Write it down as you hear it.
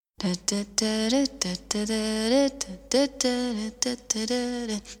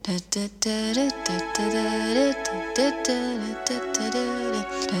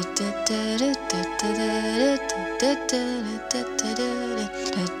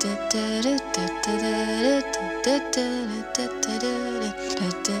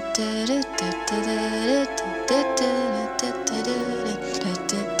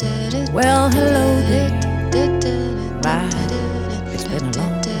Well, hello there. Bye. It's been a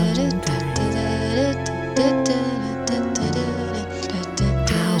long, long time.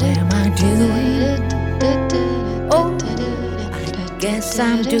 How am I doing? Oh, I guess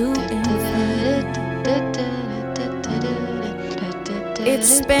I'm doing fine.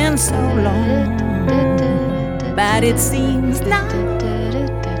 It's been so long, but it seems now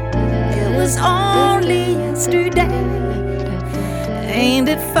it was only yesterday. Ain't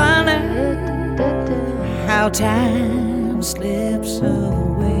it funny how time slips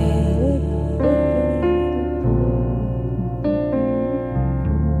away?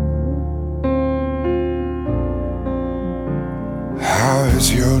 How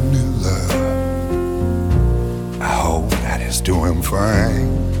is your new love? I hope that he's doing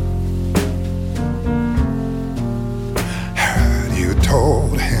fine. Heard you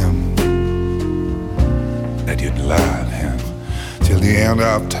told him that you'd love him till the end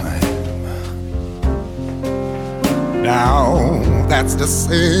of time. Now that's the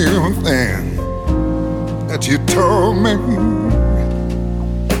same thing that you told me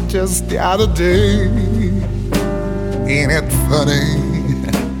just the other day. Ain't it funny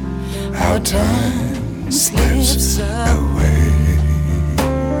how time slips away?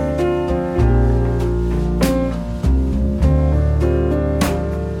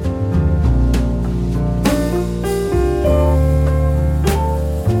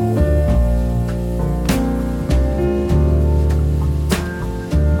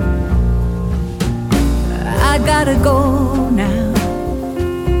 Gotta go now.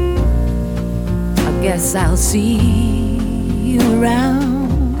 I guess I'll see you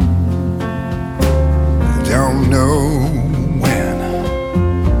around. I don't know when,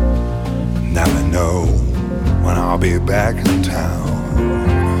 never know when I'll be back in town.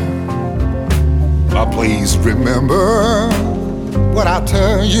 But please remember what I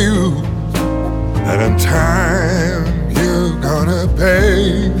tell you, that in time you're gonna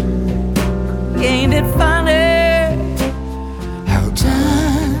pay. Ain't it funny how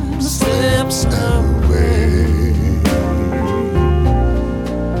time slips away?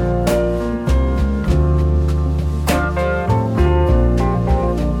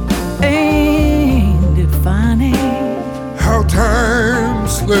 Ain't it funny how time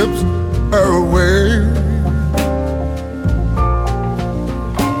slips away?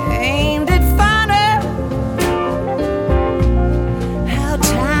 Ain't it funny how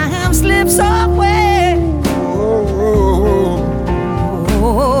time slips away?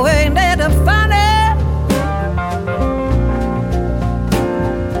 Oh, ain't that funny?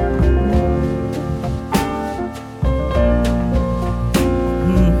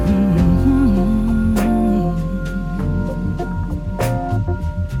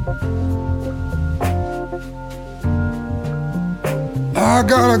 I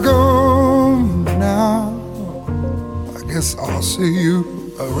gotta go now. I guess I'll see you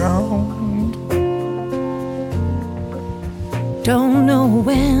around. Don't know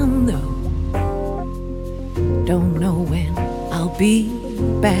when though. Don't know when I'll be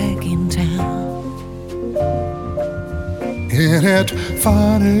back in town. Ain't it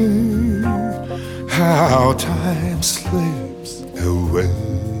funny how time slips away?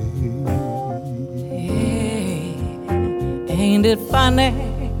 Ain't it funny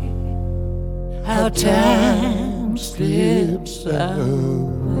how time slips away?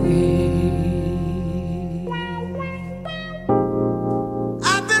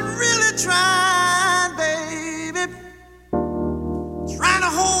 I've been really trying, baby, trying to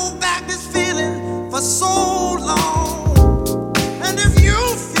hold back this feeling for so long. And if you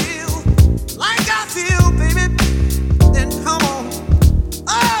feel like I feel, baby, then come on.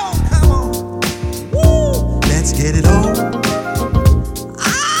 Oh, come on. Woo! Let's get it on.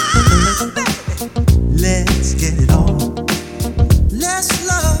 Let's get it on. Let's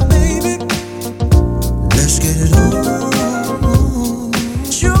love, baby. Let's get it on.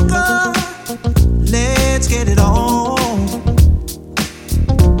 Sugar, let's get it on.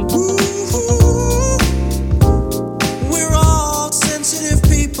 Ooh, we're all sensitive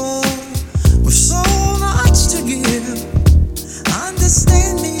people with so much to give.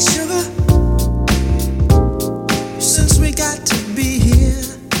 Understand me, sugar, since we got to be here.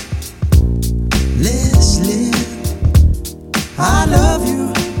 Let's live. I love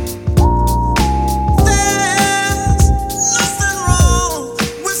you.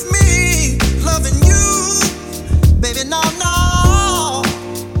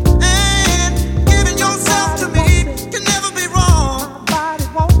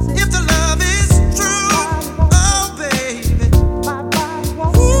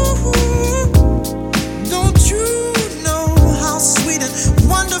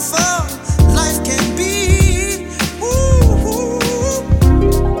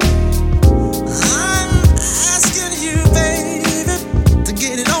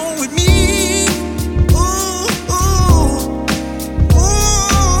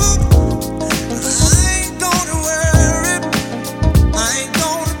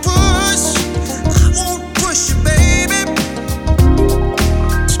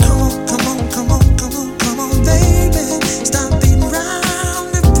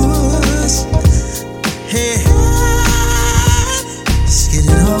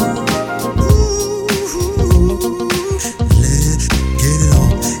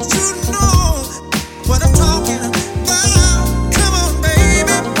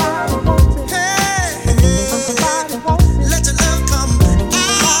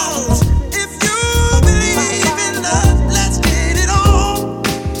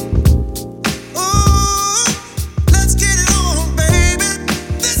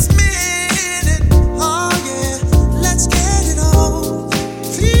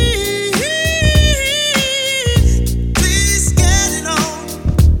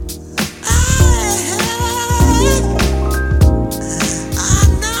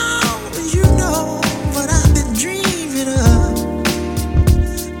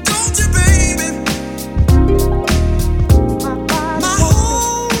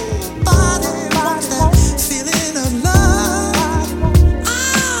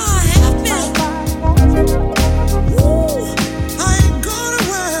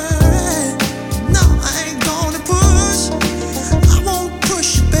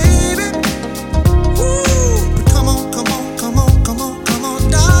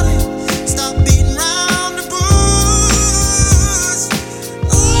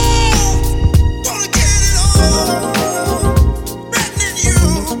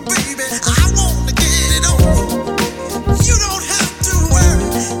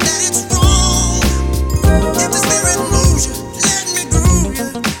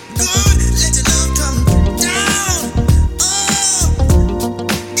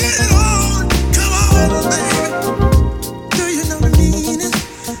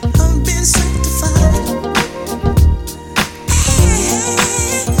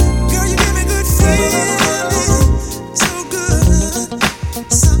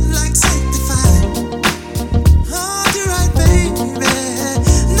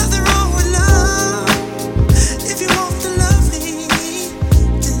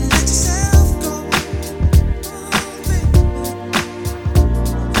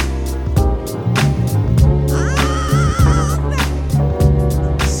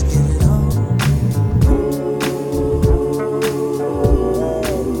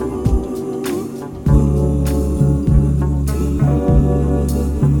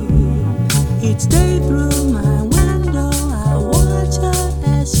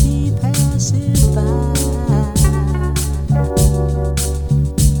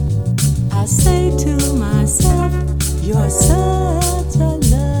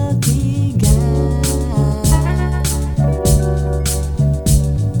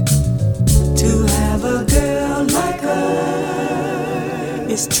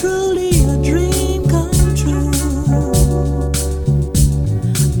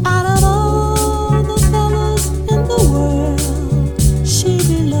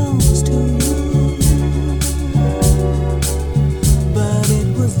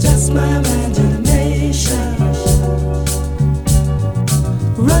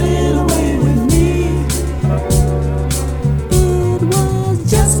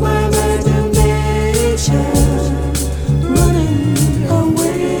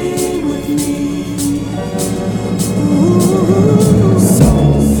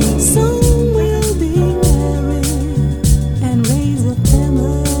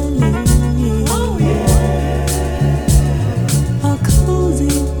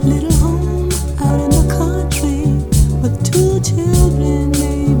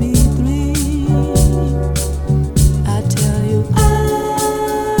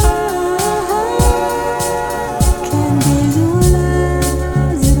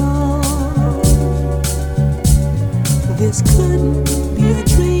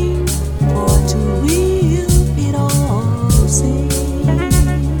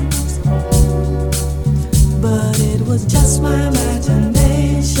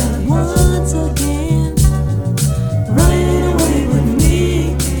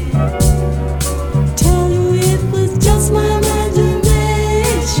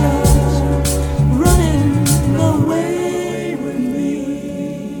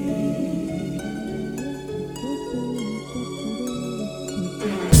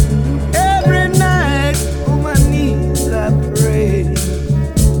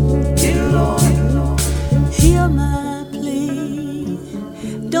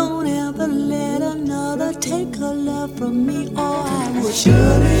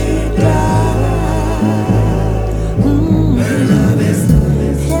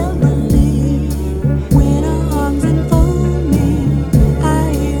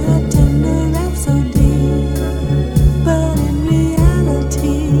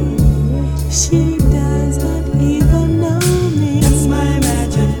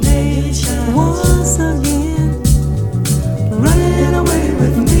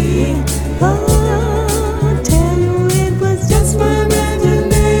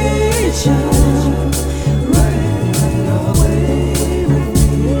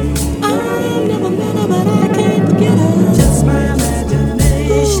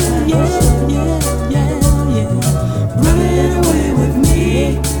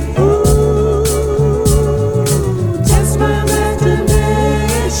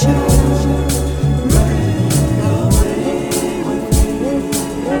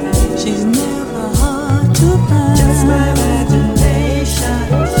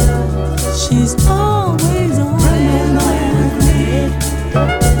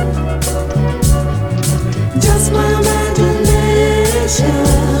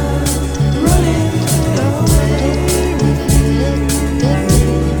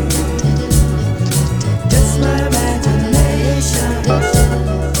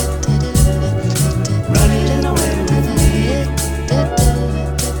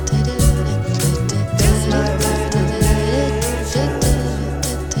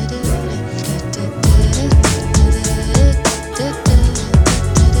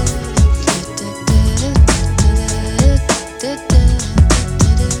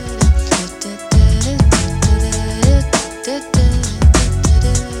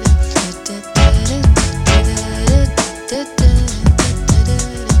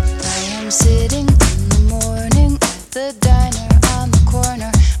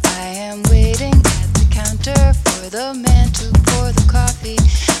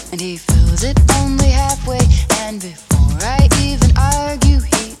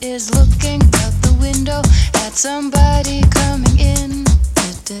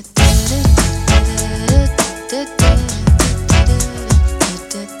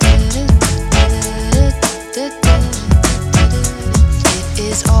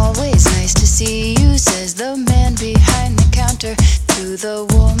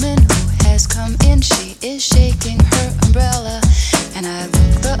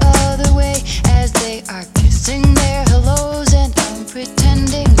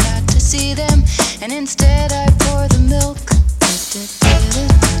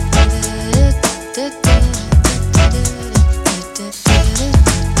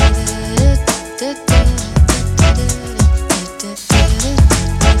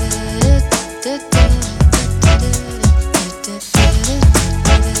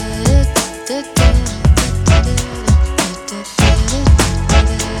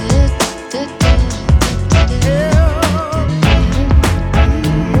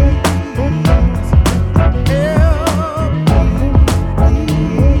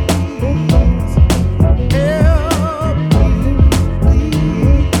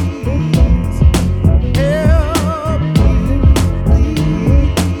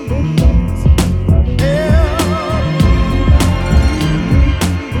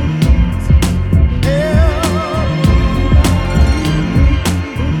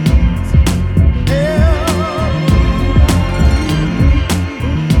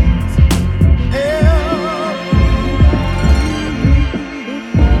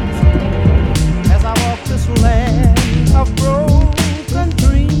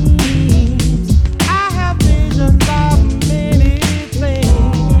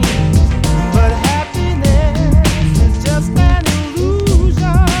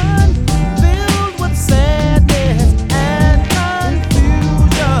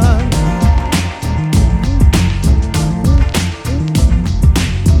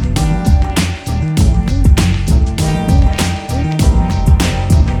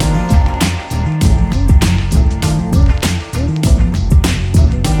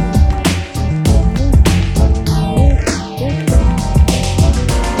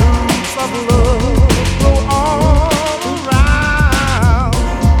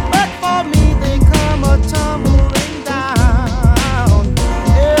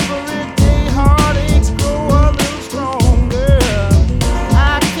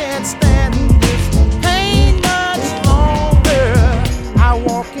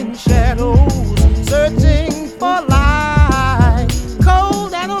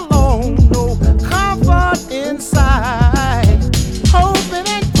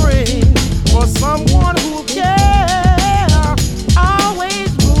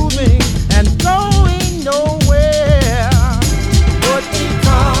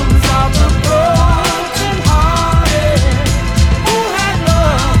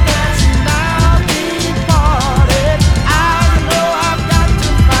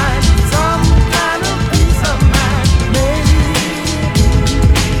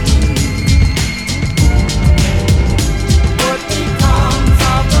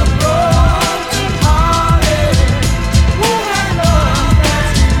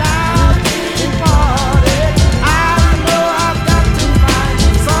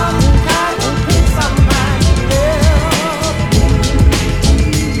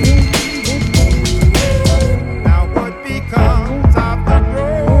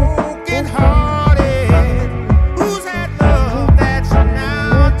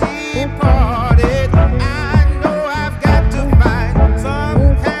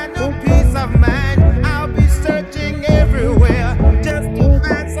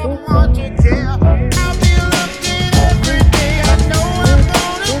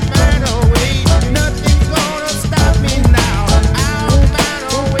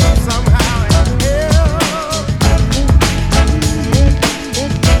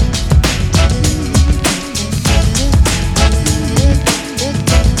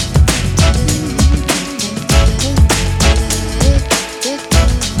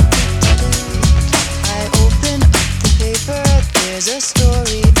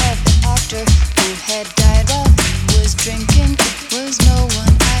 doctor who had died while he was drinking. It was no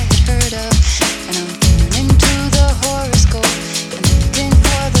one I had heard of. And I'm turning to the horoscope and looking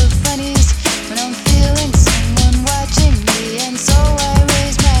for the funnies when I'm feeling someone watching me. And so I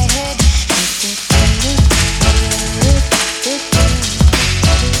raise my head.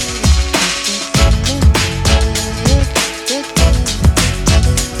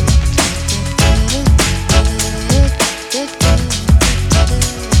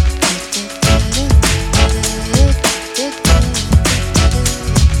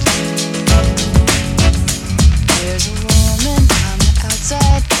 There's a woman on the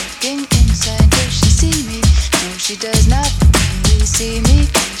outside looking inside. Does she see me? No, she does not really see me.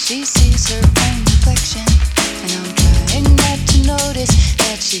 She sees her own reflection. And I'm trying not to notice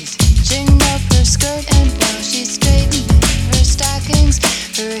that she's hitching up her skirt. And while she's straightening her stockings,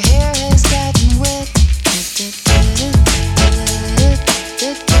 her hair has gotten wet.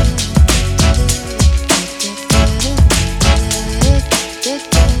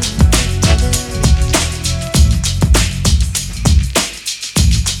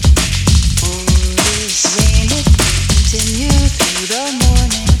 Continue through the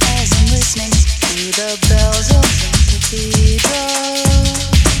morning as I'm listening to the bells of the cathedral.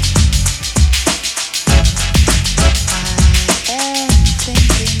 I am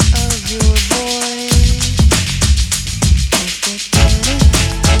thinking of your voice.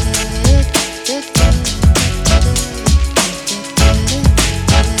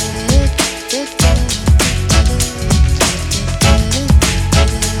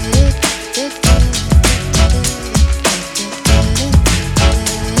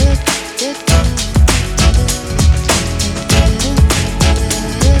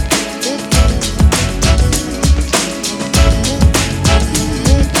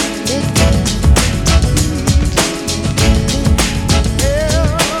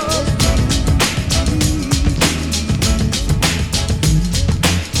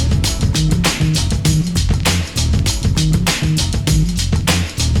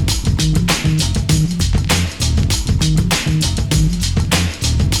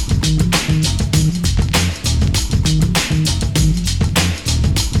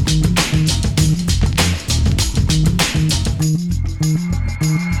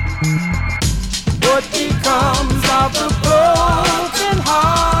 What becomes of the broken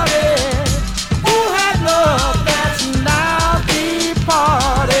hearted who had love that's now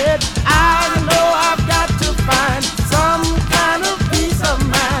departed? I know I've got to find some kind of peace of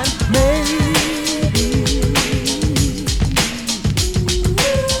mind, maybe.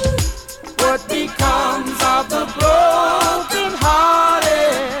 What becomes of the broken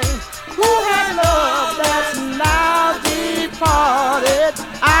hearted who had love that's now departed?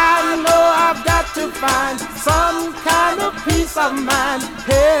 I know I've got to find some kind of peace of mind.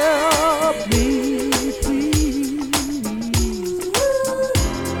 Help me, please.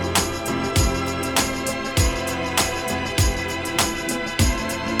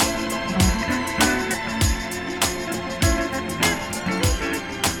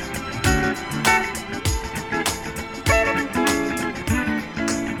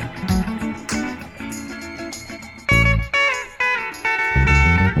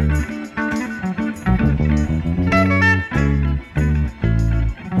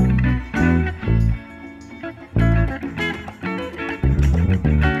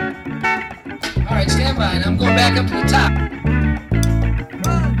 All right, stand by, and I'm going back up to the top.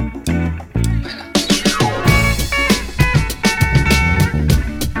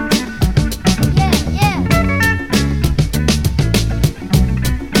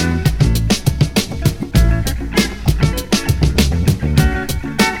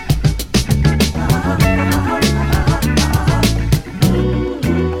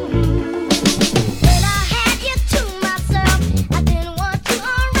 When I had you to myself, I didn't want you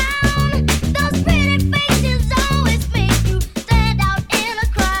around. Those pretty faces always make you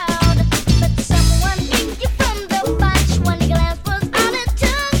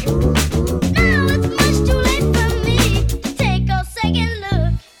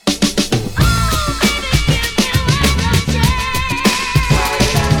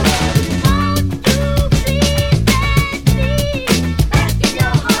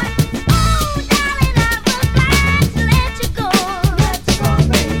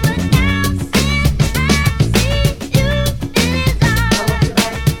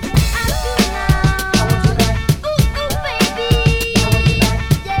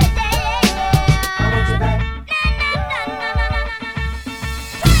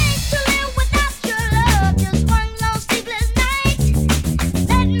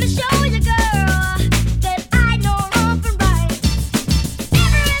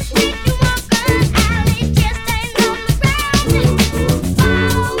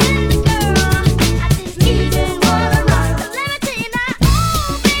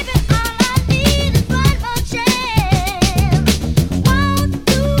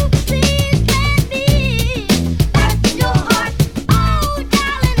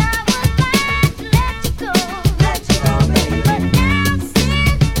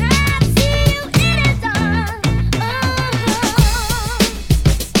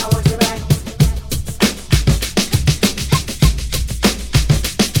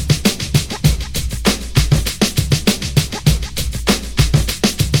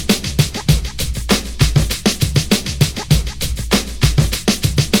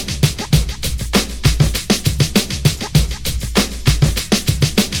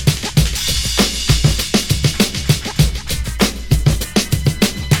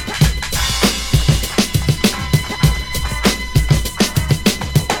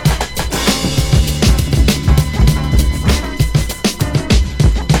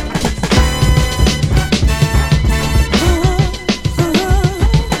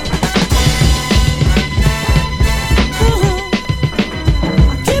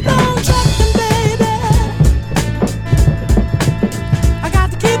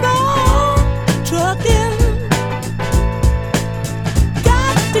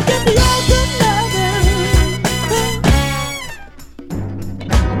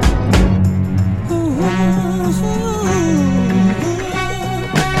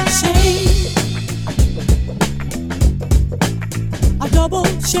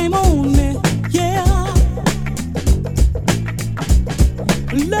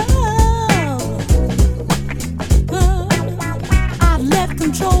love. I let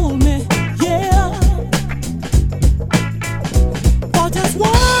control me, yeah. For just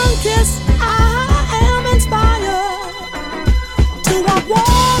one kiss, I am inspired to walk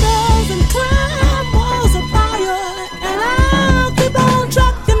waters and climb walls of fire, and I'll keep on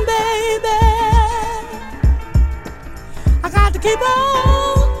trucking, baby. I got to keep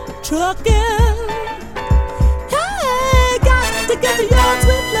on trucking. Hey, got to get to your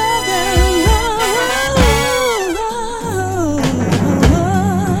sweet loving.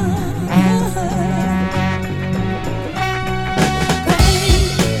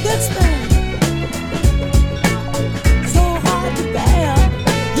 Pain, this thing, so hard to bear,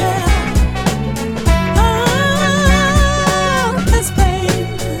 yeah. Oh, this pain,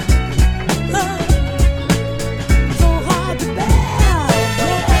 so hard to bear,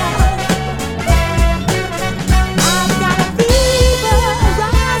 yeah. I've got a fever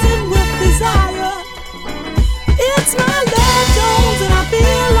rising with desire. It's my love Jones, and I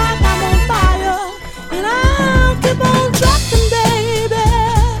feel like I'm on fire, and I'll keep on trucking, baby.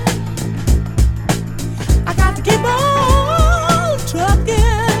 I got to keep on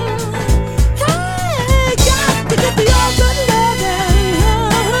trucking. Hey, got to get the all good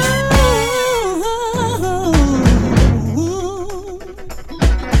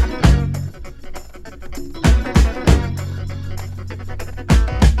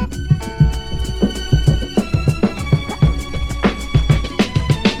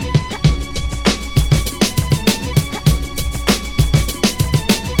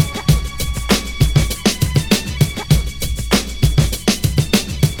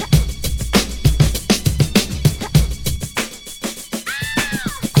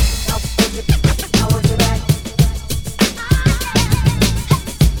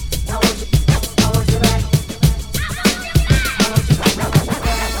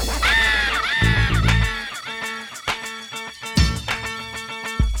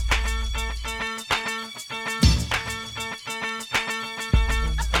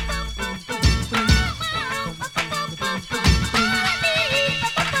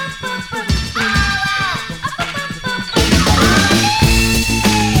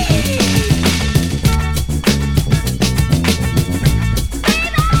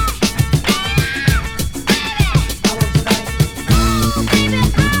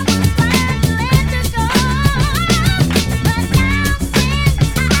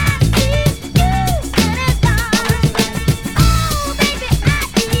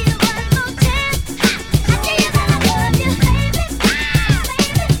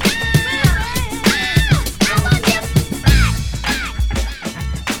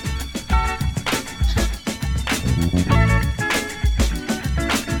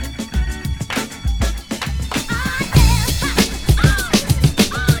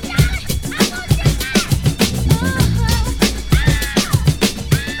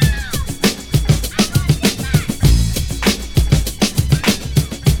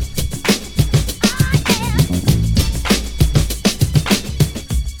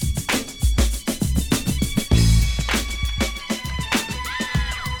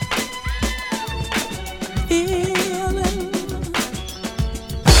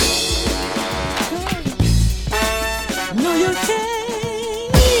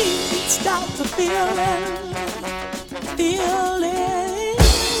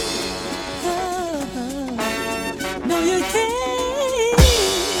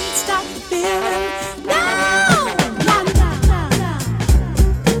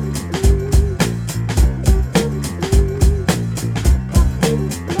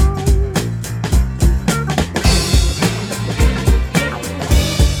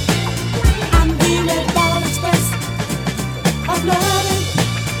Loving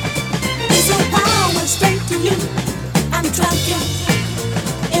is your power straight to you. I'm trucking.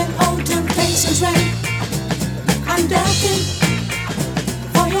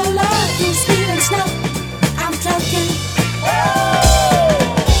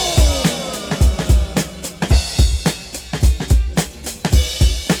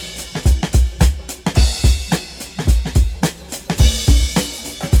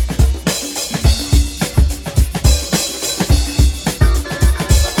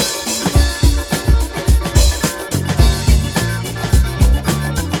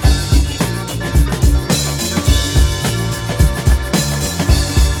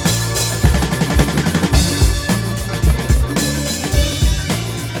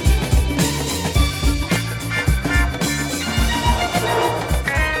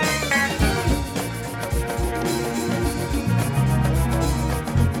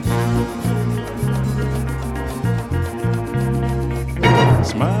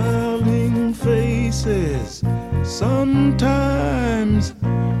 Smiling faces sometimes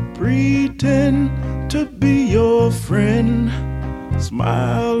pretend to be your friend.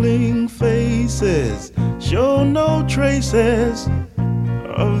 Smiling faces show no traces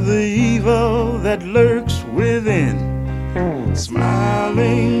of the evil that lurks within.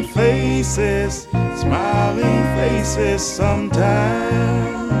 Smiling faces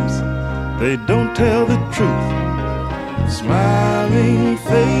sometimes they don't tell the truth. Smiling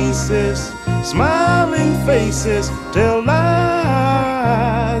faces tell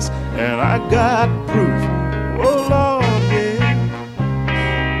lies, and I got proof. Oh Lord, yeah.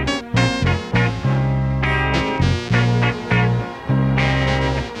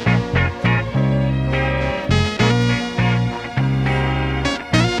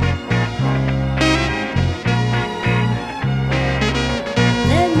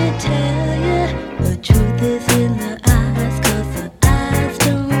 Let me tell you, the truth is in the eyes, 'cause the eyes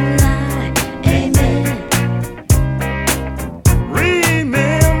don't lie. Amen.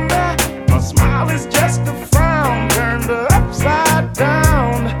 Remember, my smile is just a frown turned upside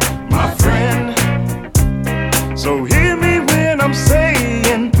down, my friend. So hear me when I'm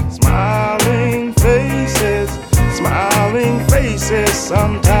saying smiling faces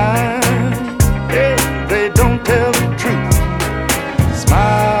sometimes, yeah, they don't tell the truth.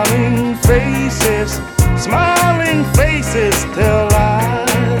 Smiling faces tell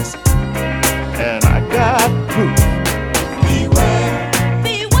lies, and I got proof.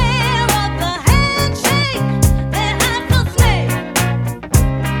 Beware of the handshake that hides the snake.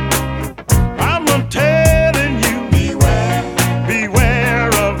 I'm telling you, beware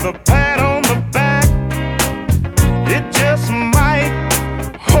of the pat on the back. It just might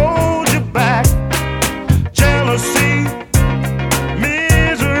hold you back. Jealousy,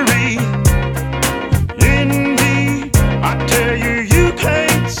 misery, envy. I tell you, you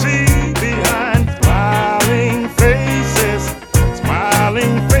can't see behind smiling faces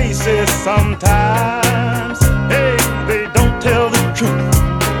sometimes. Hey, they don't tell the truth.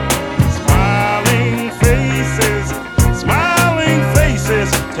 Smiling faces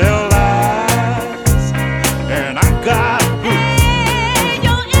tell lies, and I got proof. Hey,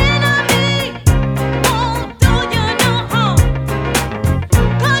 your enemy won't do you no harm,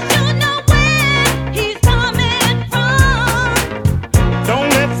 'cause you know where he's coming from. Don't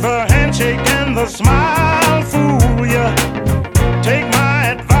let the handshake and the smile fool you. Take my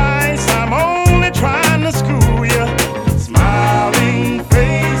advice, I'm only trying to school you. Smiling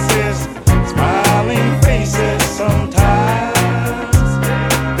faces sometimes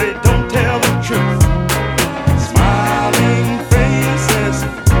they don't tell the truth. Smiling faces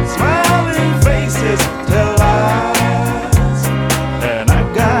tell lies, and I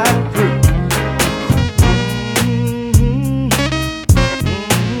got proof.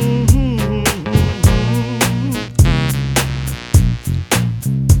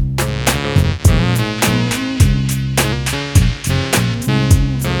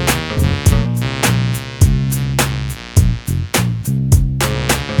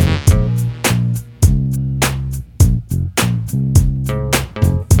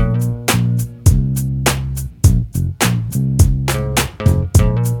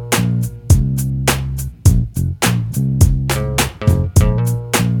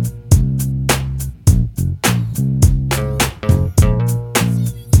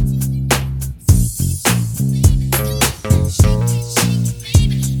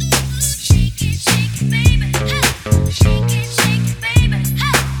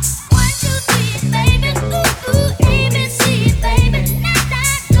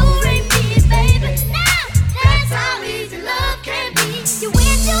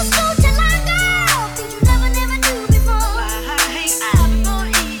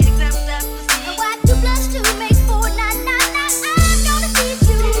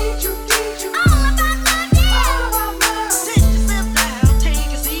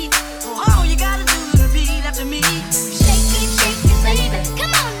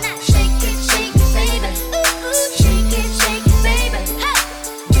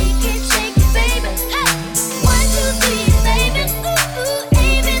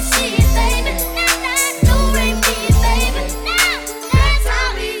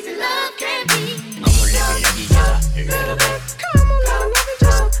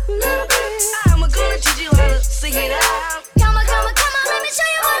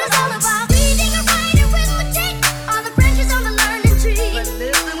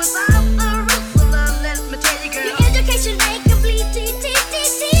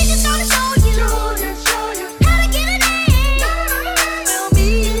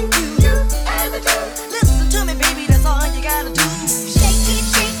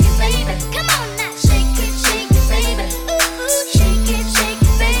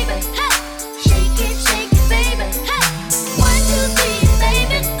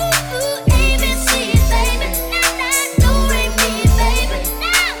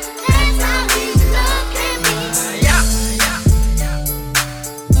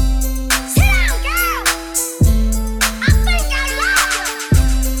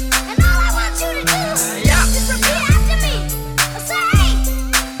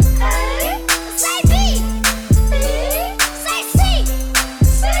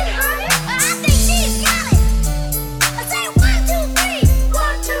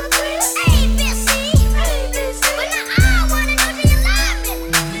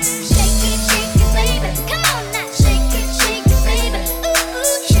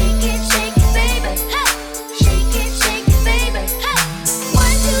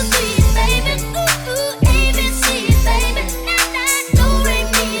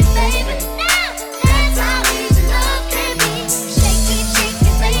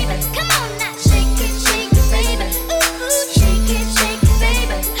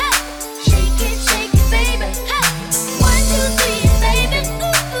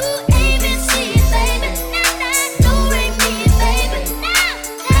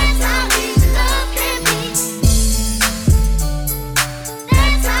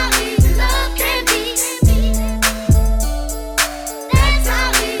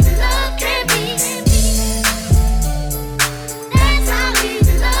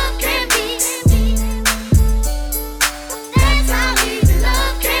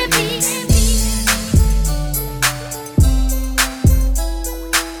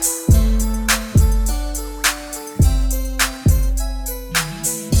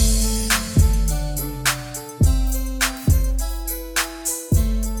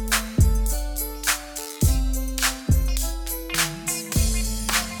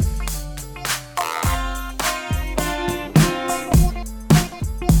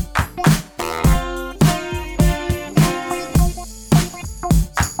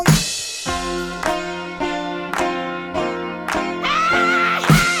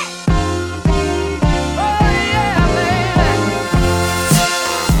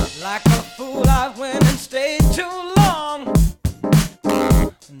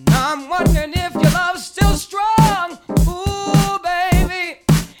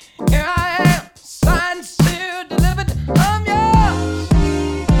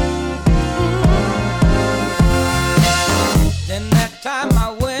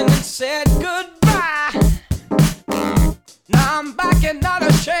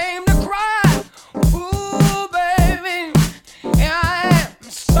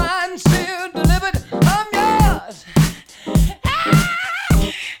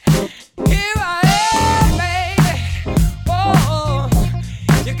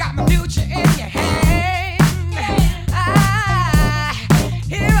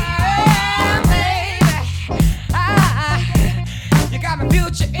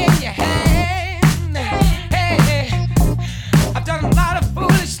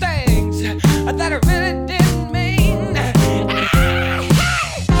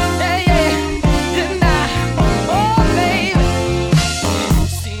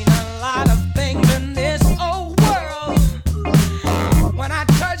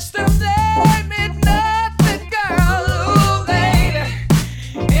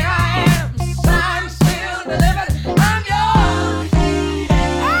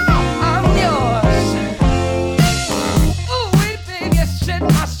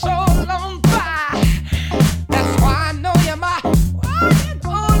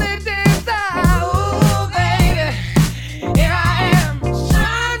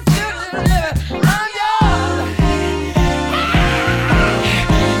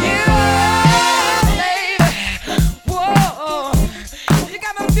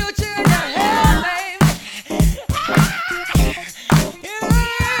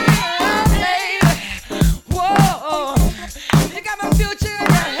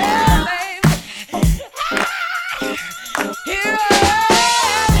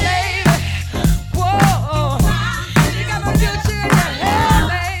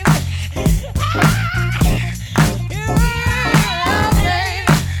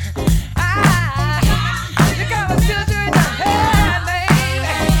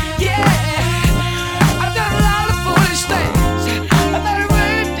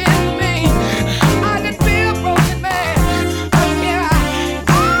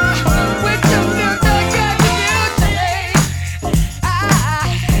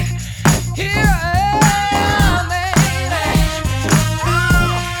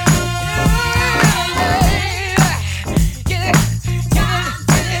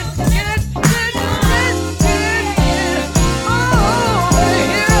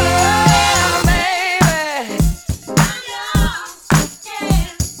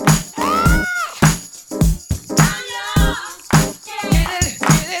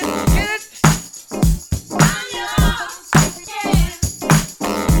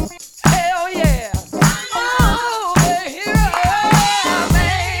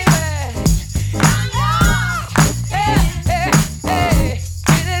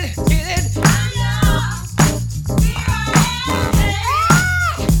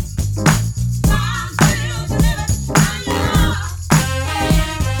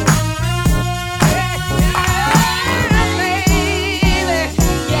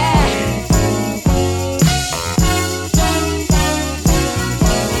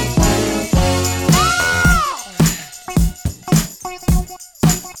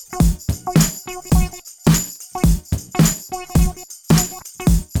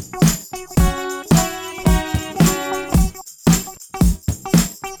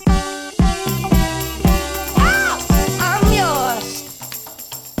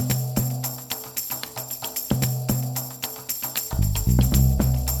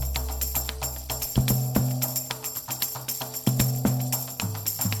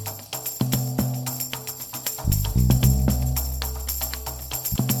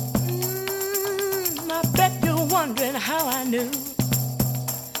 how I knew.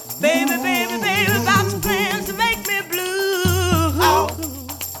 Baby, baby, baby, about your plans to make me blue. Oh.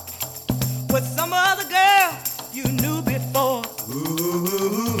 With some other girl you knew before.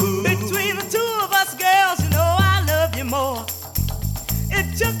 Ooh. Between the two of us girls, you know I love you more. It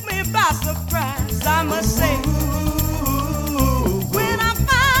took me by surprise, I must say. Ooh. When I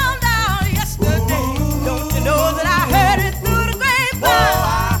found out yesterday, don't you know that I heard it through the grapevine? Oh,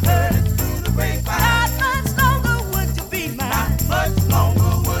 I heard it through the grapevine. Not much longer would you be mine. Not much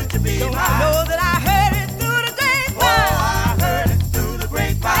longer would you be mine. Don't I know that I heard it through the grapevine? Oh, I heard it through the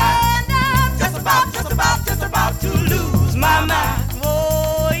grapevine. And I'm just about to lose my mind.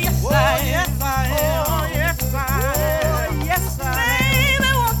 Oh, yes, I am. Yes, I am. Oh, yes, I am. Oh, yes, I am. Baby,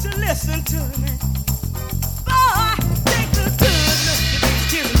 won't you listen to me? Boy, take a good look at these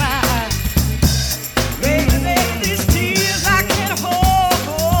tears in my eyes. Baby, baby, these tears I can't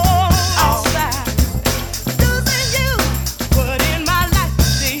hold outside. Losing you, put in my life to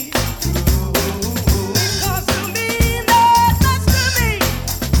see. Because you mean that much to me.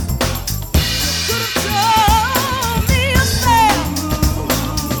 You could have told me yourself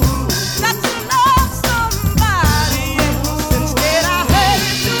that you love somebody else. Instead, I heard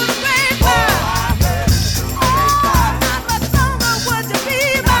it through the grapevine.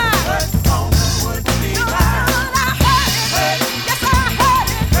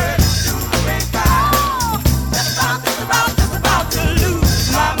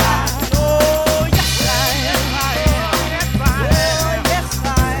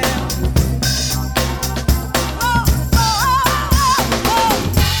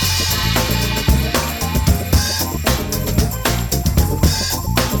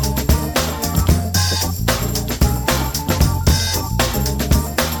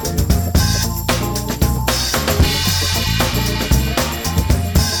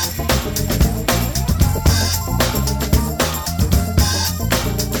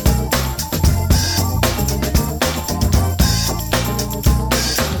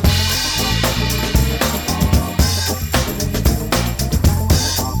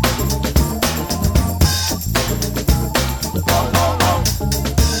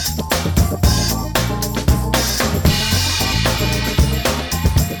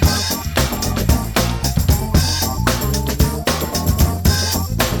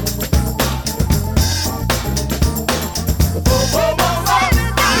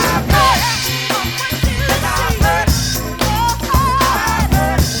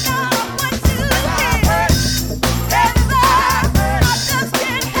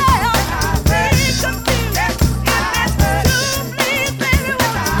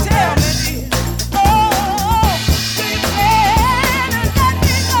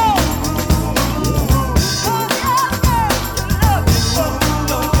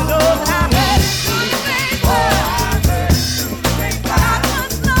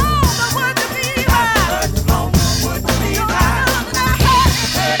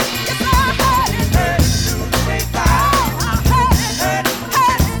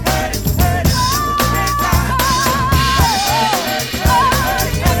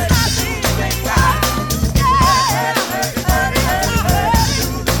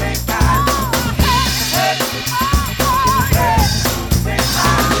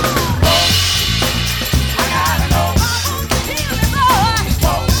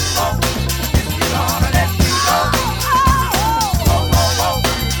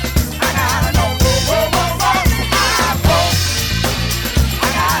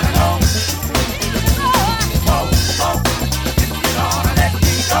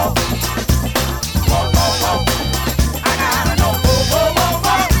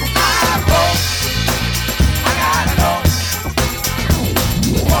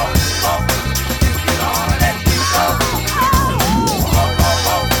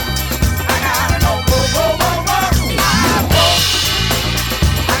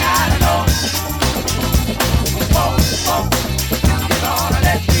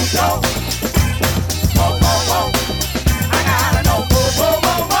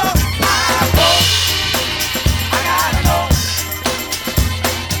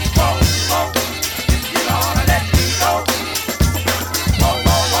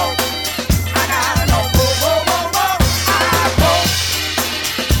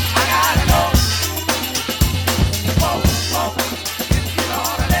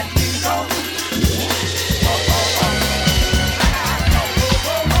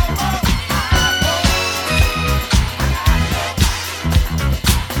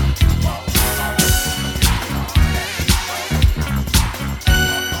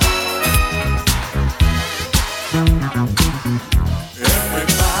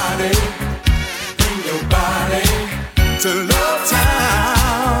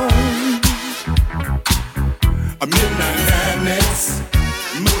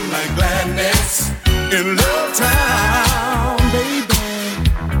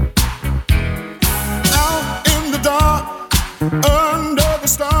 the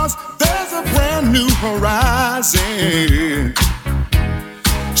stars, there's a brand new horizon.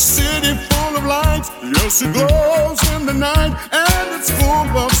 City full of lights, yes it glows in the night, and it's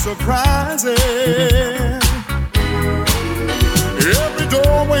full of surprises. Every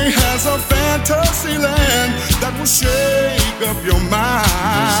doorway has a fantasy land that will shake up your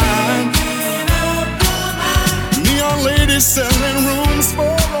mind. Neon ladies selling rooms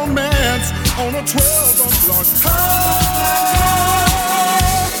for romance on a 12 o'clock time.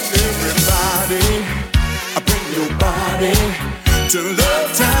 Everybody, bring your body to Love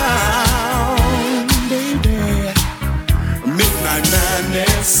Town, baby. Midnight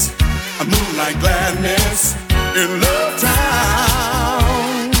madness, moonlight gladness in Love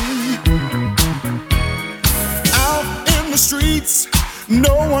Town. Out in the streets,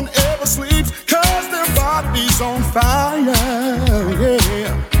 no one ever sleeps, 'cause their body's on fire,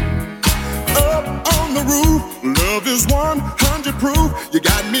 yeah. Up on the roof, love is 100 proof. You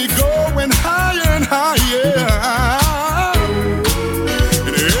got me going higher and higher.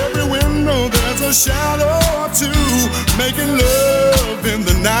 In every window there's a shadow or two, making love in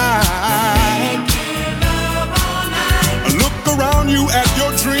the night. Look around you at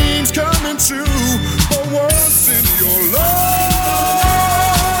your dreams coming true, for once in your life.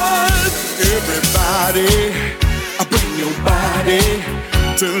 Everybody, bring your body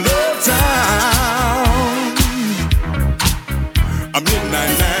to Love Town. A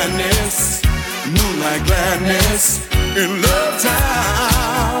midnight madness, moonlight gladness in Love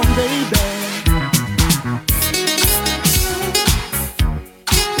Town, baby.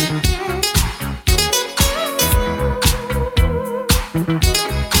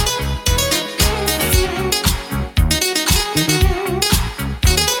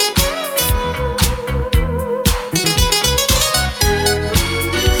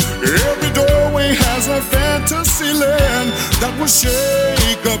 Fantasy land that will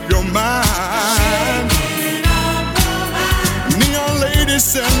shake up your mind. Neon ladies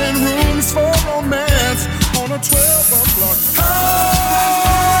selling rooms for romance on a 12 o'clock time.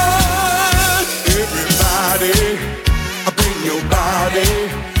 Everybody, bring your body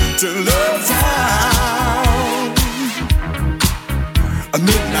to Love Town. A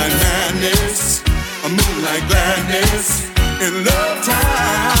midnight madness, a moonlight gladness in Love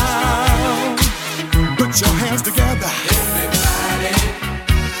Town. Put your hands together. Everybody,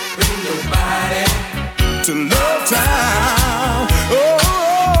 bring your body to Love Town.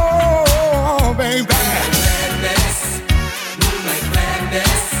 Oh, baby. Madness, moonlight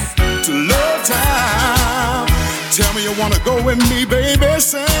madness to Love Town. Tell me you wanna go with me, baby.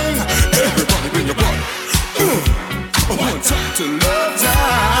 Sing. Everybody, bring your body. One time to Love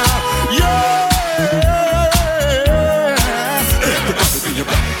Town. Yeah. Everybody, bring your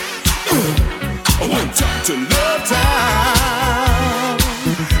body. One time to Love Town.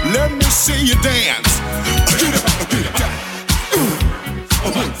 Let me see you dance. Get up, get up, down.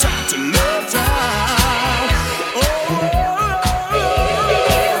 One time to Love Town. Oh,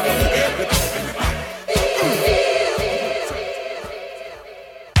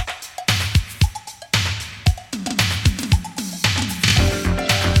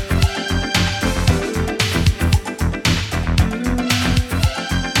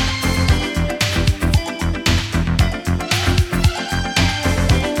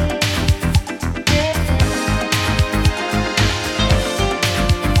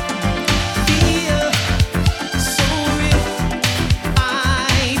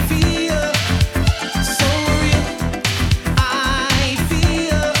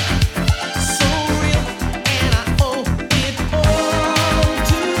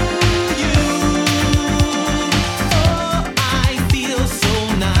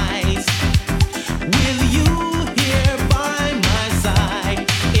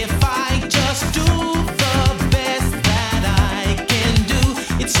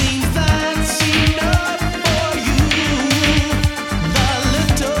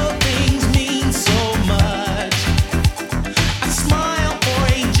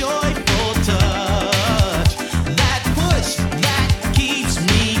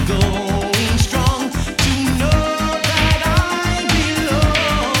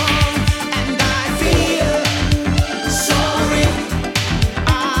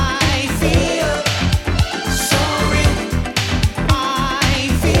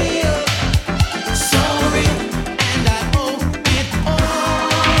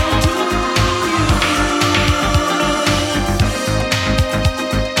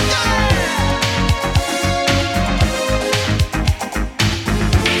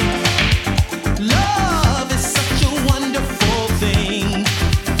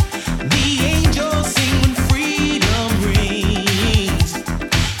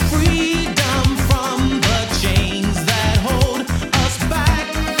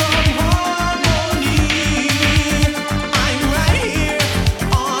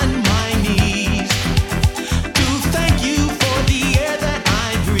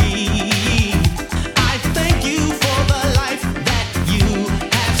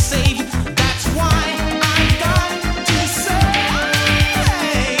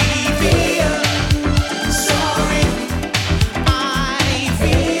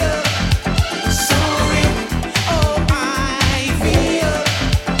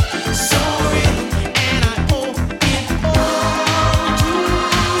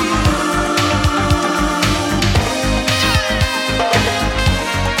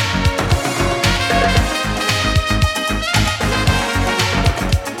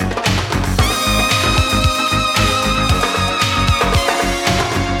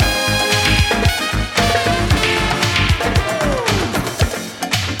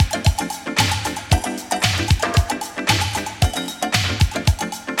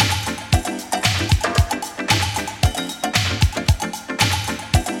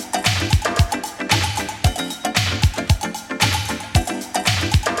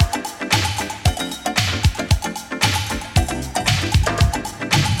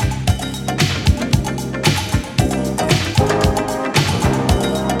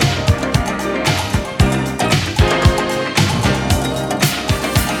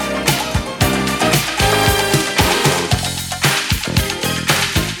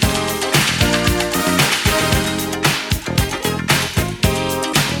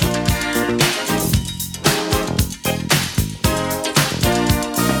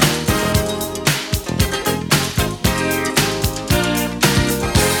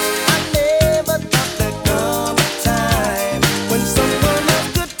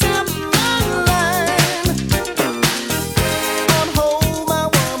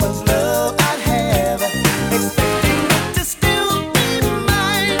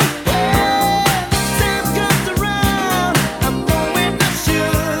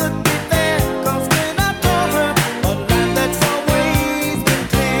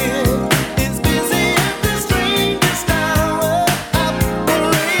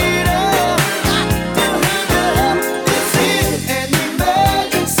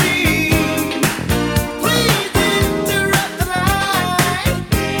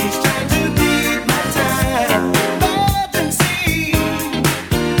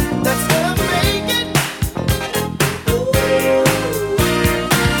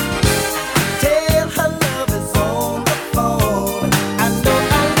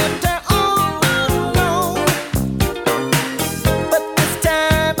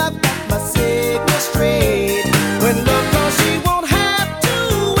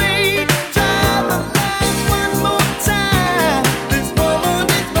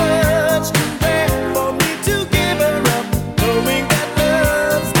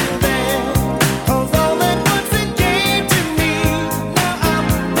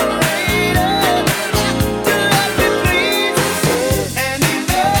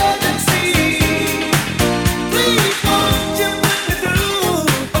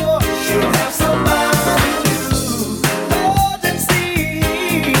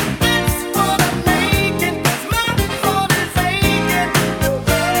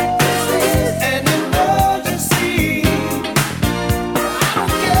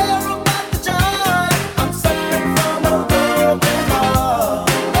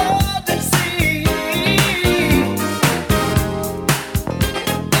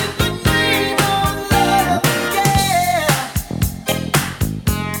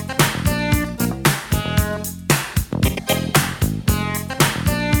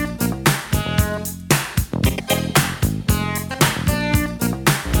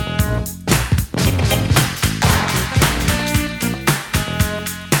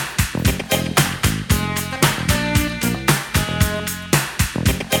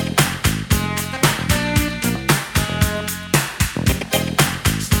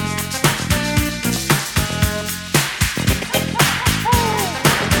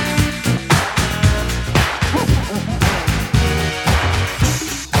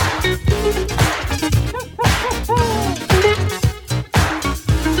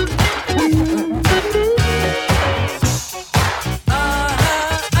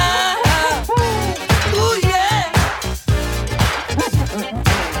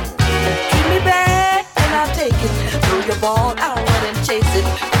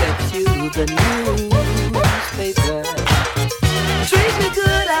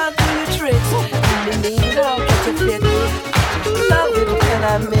 and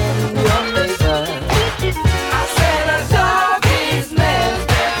I'm in your favor. I said a dog is man's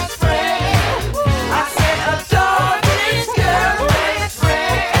best friend. I said a dog is girl's best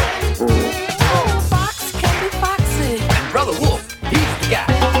friend. Oh, fox can be foxy. And Brother Wolf, he's the guy.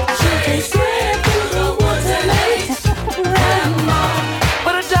 She can stray through the woods and lay grandma.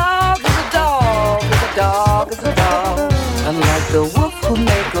 But a dog is a dog, is a dog, is a dog. Unlike the wolf who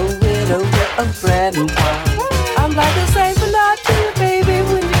make a widow of grandpa. I'm like a Saint Bernard to you, baby,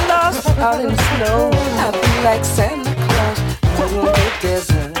 when you're lost out in the snow. I feel like Santa Claus on the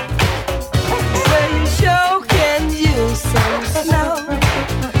desert. Where you sure can use some snow.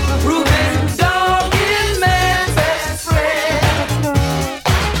 Ruben's dog is man's best friend.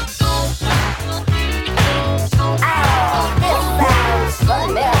 Oh, this sounds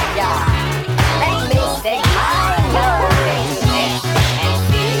familiar. Let me stick my nose in this and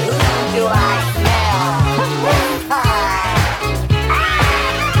see who do I smell this time.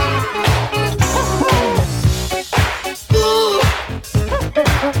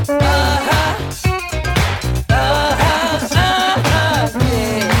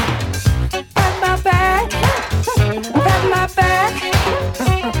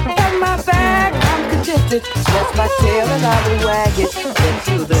 That's my tail and I will wag it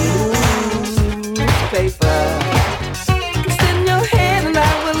into the newspaper. Extend your hand and I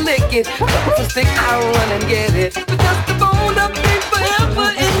will lick it. If a stick, I'll run and get it. Because the bone up ain't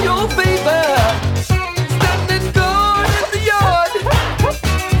forever in your favor. Standing guard in the yard.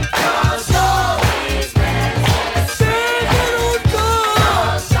 Your song is best. Standing on guard.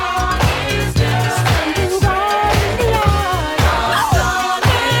 Your song is best. Standing guard in the yard. Your song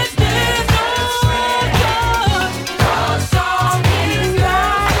is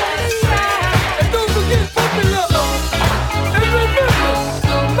best. And don't forget, put me up. And remember,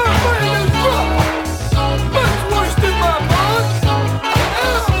 my brain is rough. Much worse than my boss. And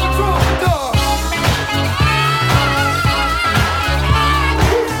I'm a trouble dog.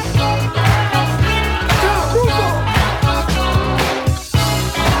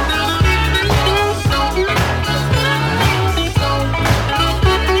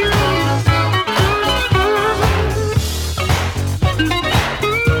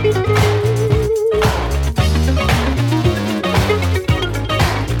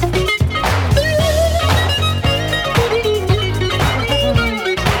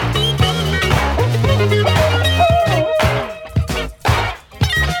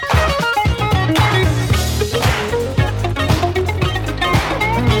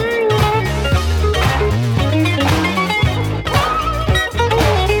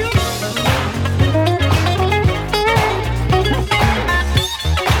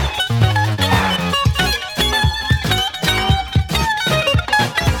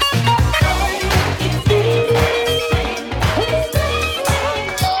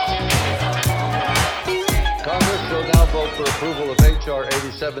 Congress shall now vote for approval of H.R.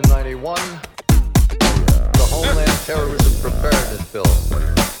 8791, the Homeland Terrorism Preparedness Bill.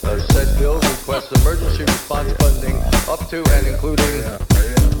 Said bill requests emergency response funding up to and including,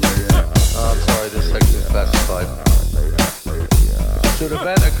 I'm sorry, this section is classified. Should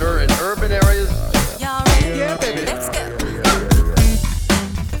event occur in urban areas? Y'all ready? Yeah, baby. Let's go.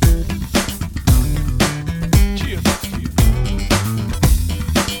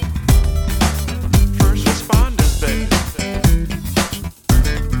 First responders, baby.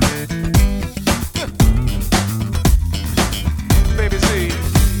 Baby Z,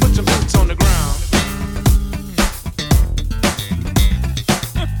 put your boots on the ground.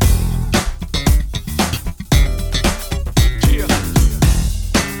 Cheer.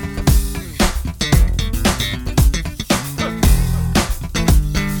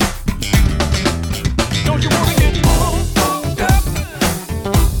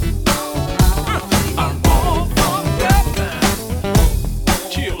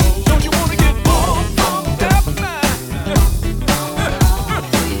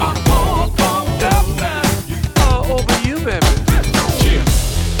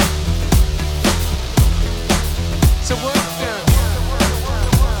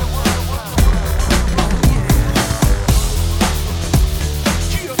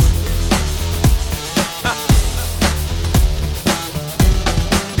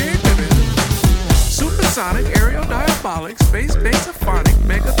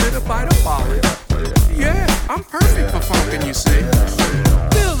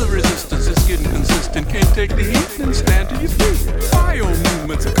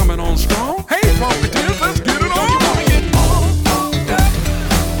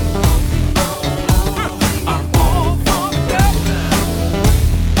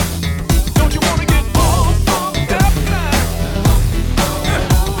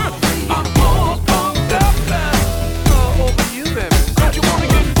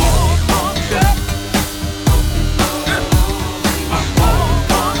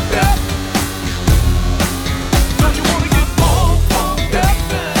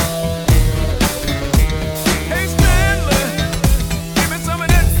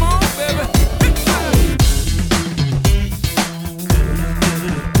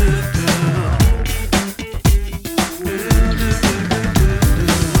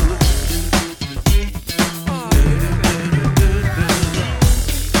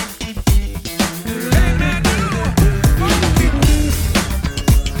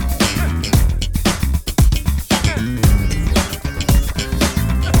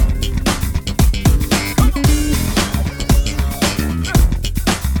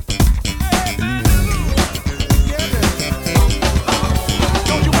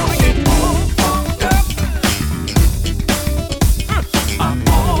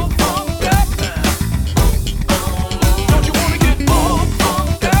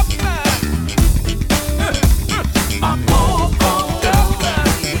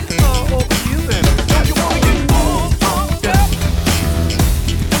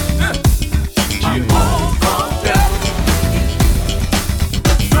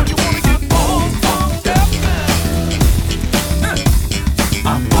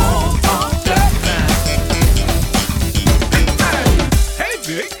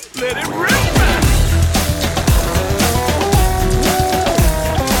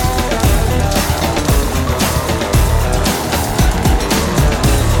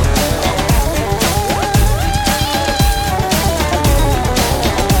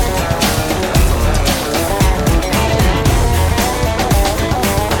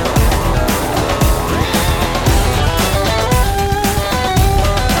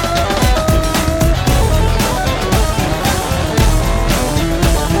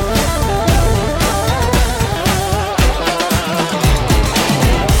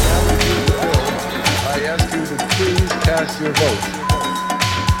 your vote.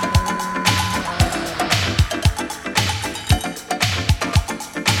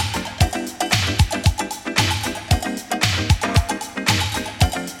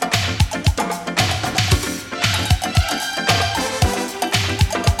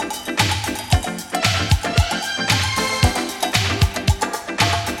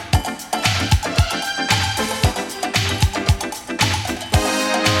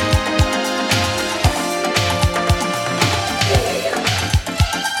 Yeah.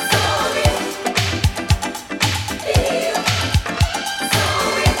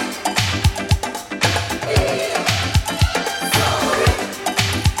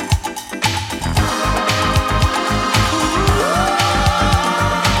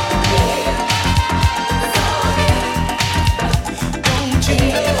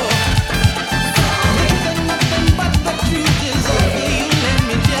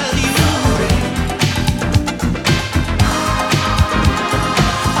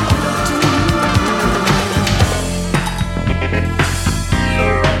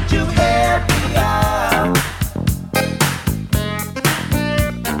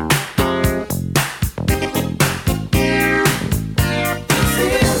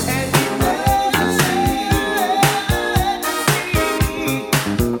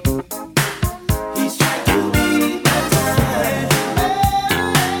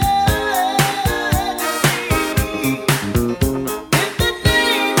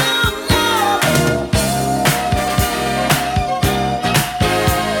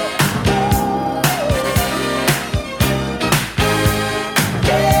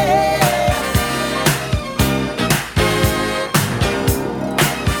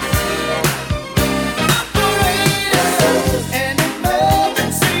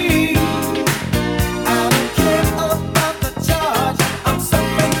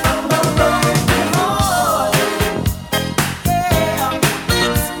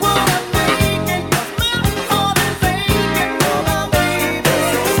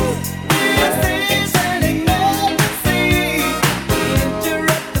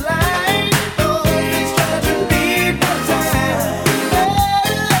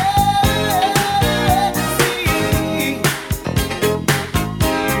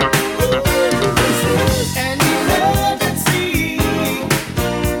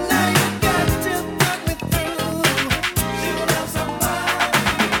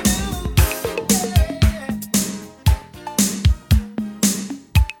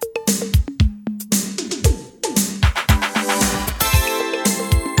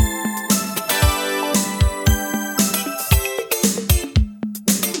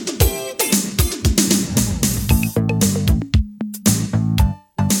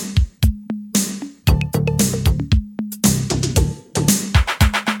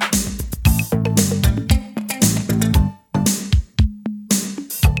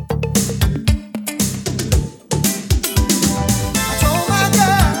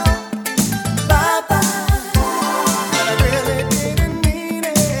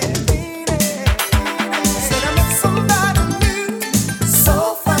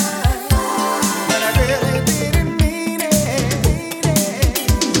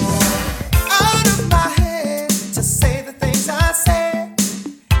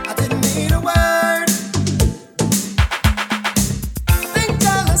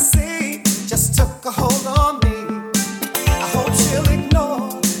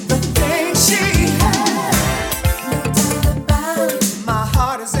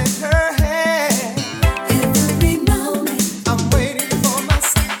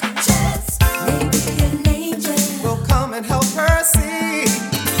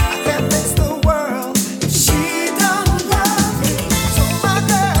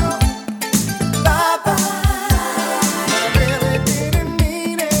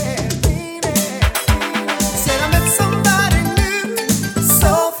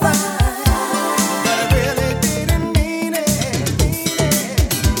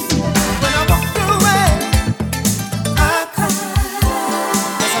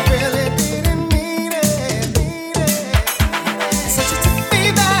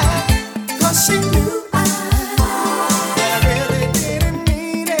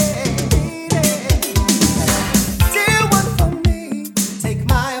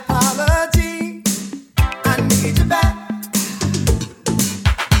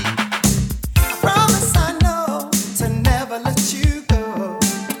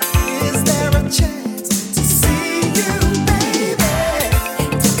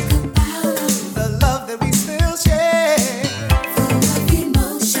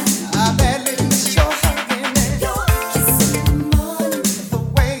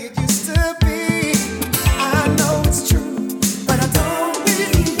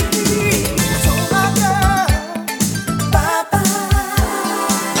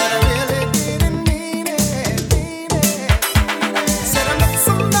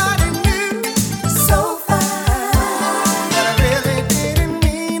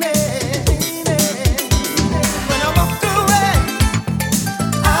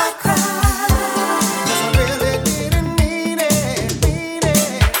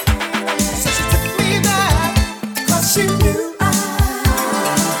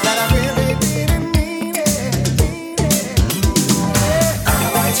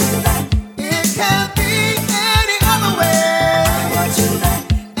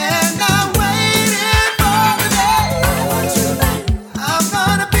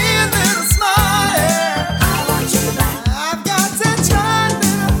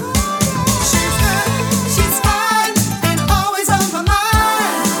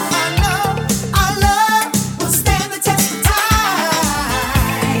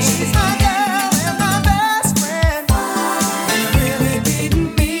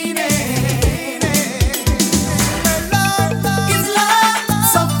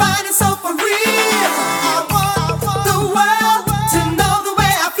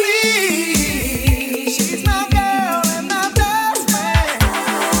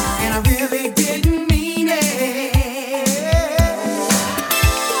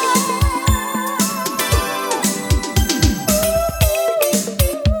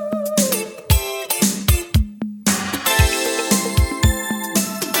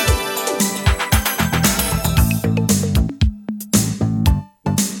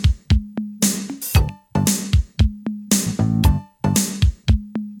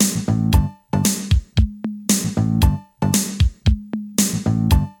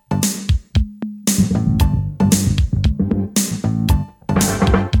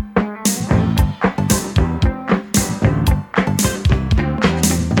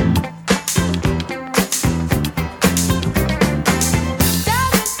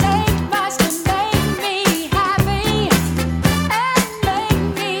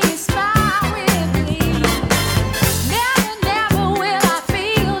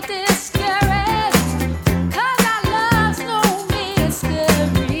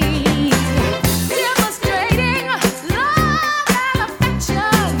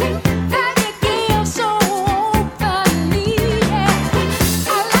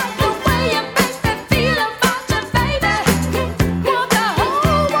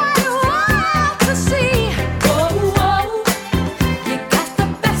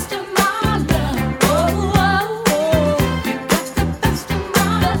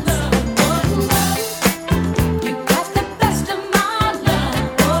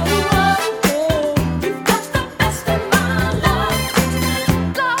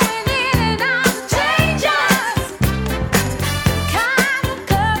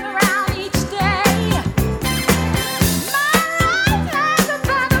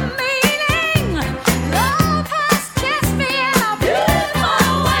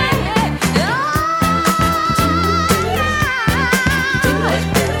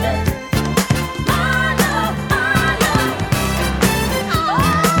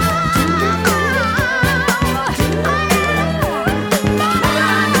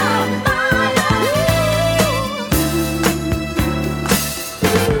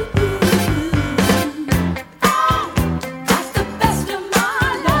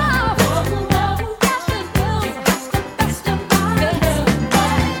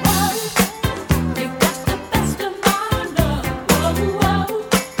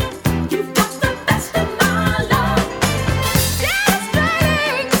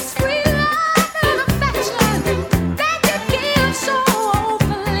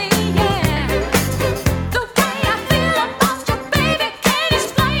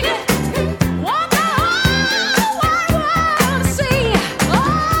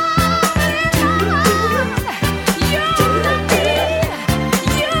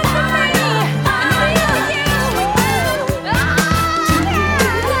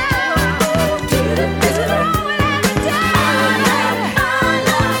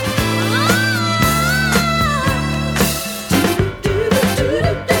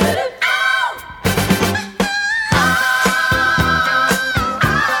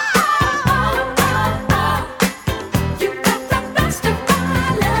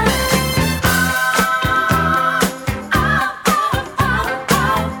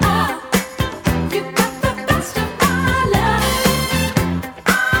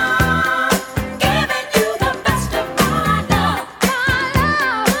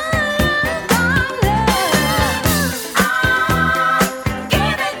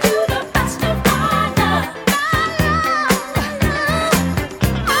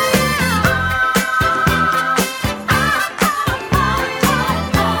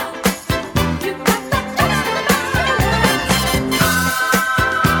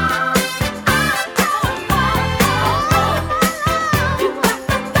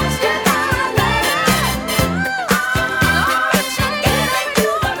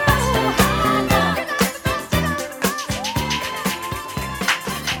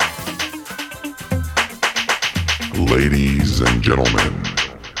 Ladies and gentlemen,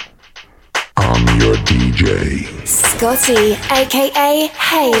 I'm your DJ. Scotty, aka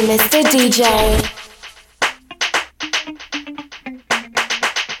Hey Mr. DJ.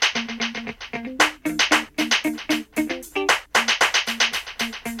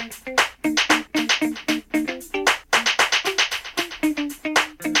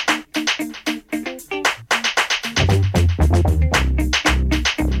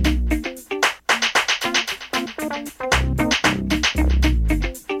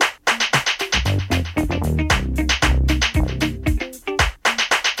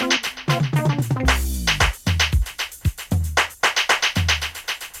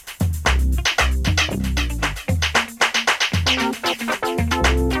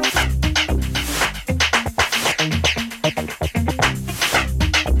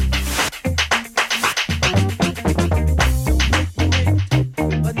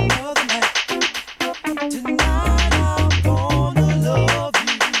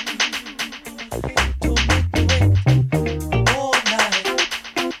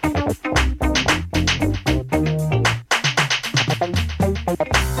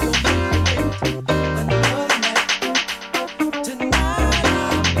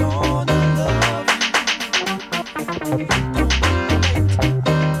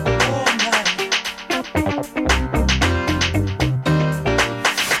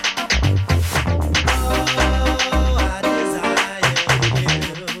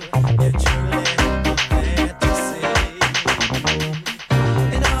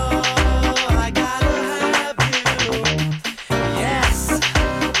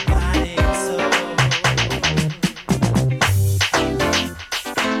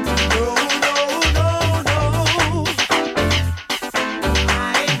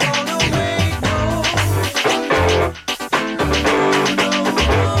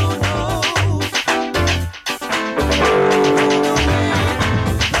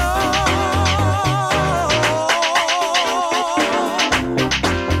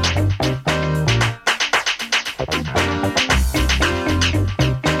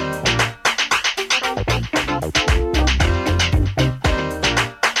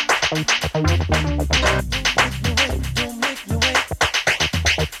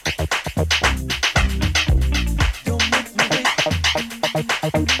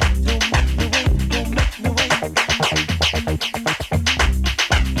 Don't